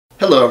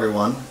Hello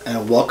everyone,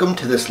 and welcome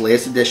to this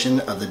latest edition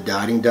of the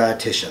Dieting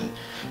Dietitian.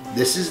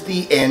 This is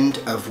the end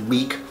of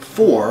week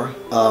 4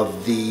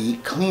 of the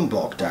clean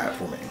bulk diet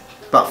for me.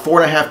 About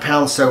 4.5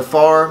 pounds so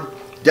far,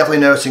 definitely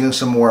noticing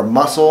some more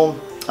muscle.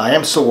 I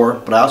am sore,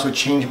 but I also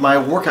changed my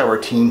workout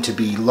routine to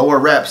be lower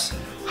reps,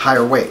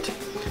 higher weight.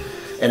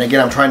 And again,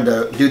 I'm trying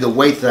to do the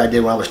weight that I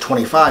did when I was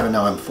 25 and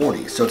now I'm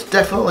 40. So it's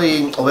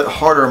definitely a bit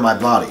harder on my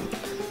body.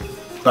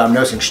 But I'm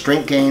noticing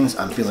strength gains,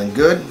 I'm feeling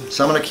good,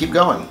 so I'm going to keep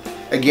going.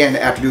 Again,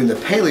 after doing the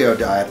paleo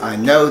diet, I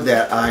know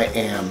that I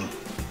am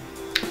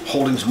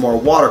holding some more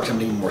water because I'm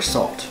eating more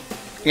salt.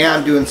 And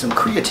I'm doing some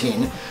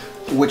creatine,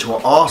 which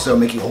will also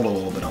make you hold a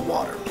little bit of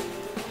water.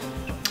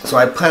 So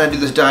I plan to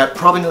do this diet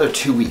probably another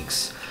 2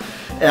 weeks.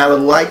 And I would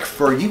like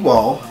for you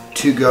all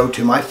to go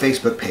to my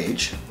Facebook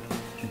page,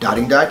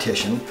 Dieting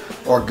Dietitian,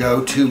 or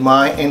go to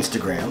my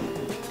Instagram,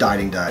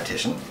 Dieting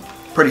Dietitian,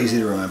 pretty easy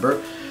to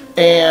remember,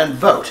 and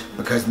vote,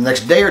 because the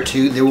next day or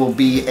two there will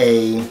be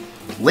a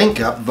link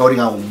up voting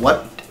on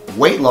what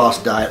weight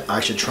loss diet I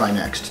should try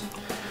next.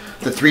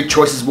 The 3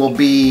 choices will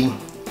be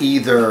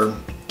either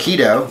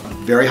keto,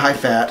 very high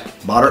fat,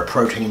 moderate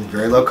protein,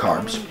 very low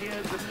carbs.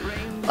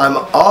 I'm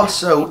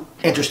also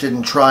interested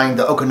in trying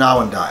the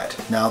Okinawan diet.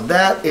 Now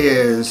that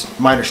is,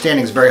 my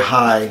understanding, is very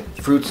high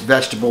fruits,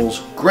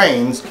 vegetables,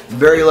 grains,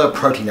 very low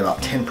protein,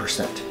 about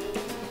 10%.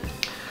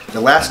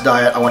 The last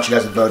diet I want you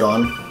guys to vote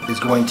on is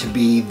going to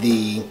be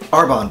the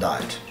Arbonne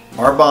diet.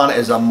 Arbonne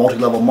is a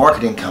multi-level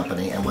marketing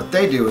company, and what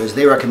they do is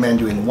they recommend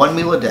doing 1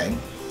 meal a day,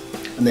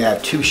 and they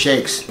have 2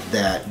 shakes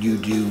that you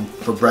do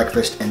for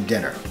breakfast and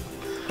dinner.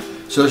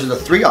 So those are the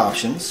 3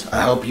 options.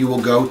 I hope you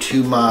will go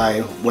to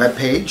my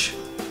webpage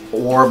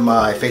or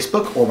my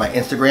Facebook or my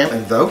Instagram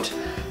and vote.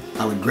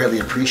 I would greatly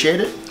appreciate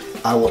it.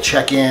 I will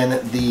check in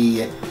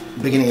the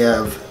beginning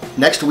of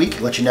next week,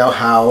 let you know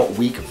how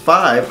week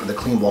 5 of the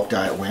clean bulk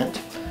diet went.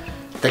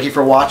 Thank you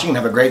for watching and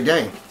have a great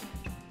day.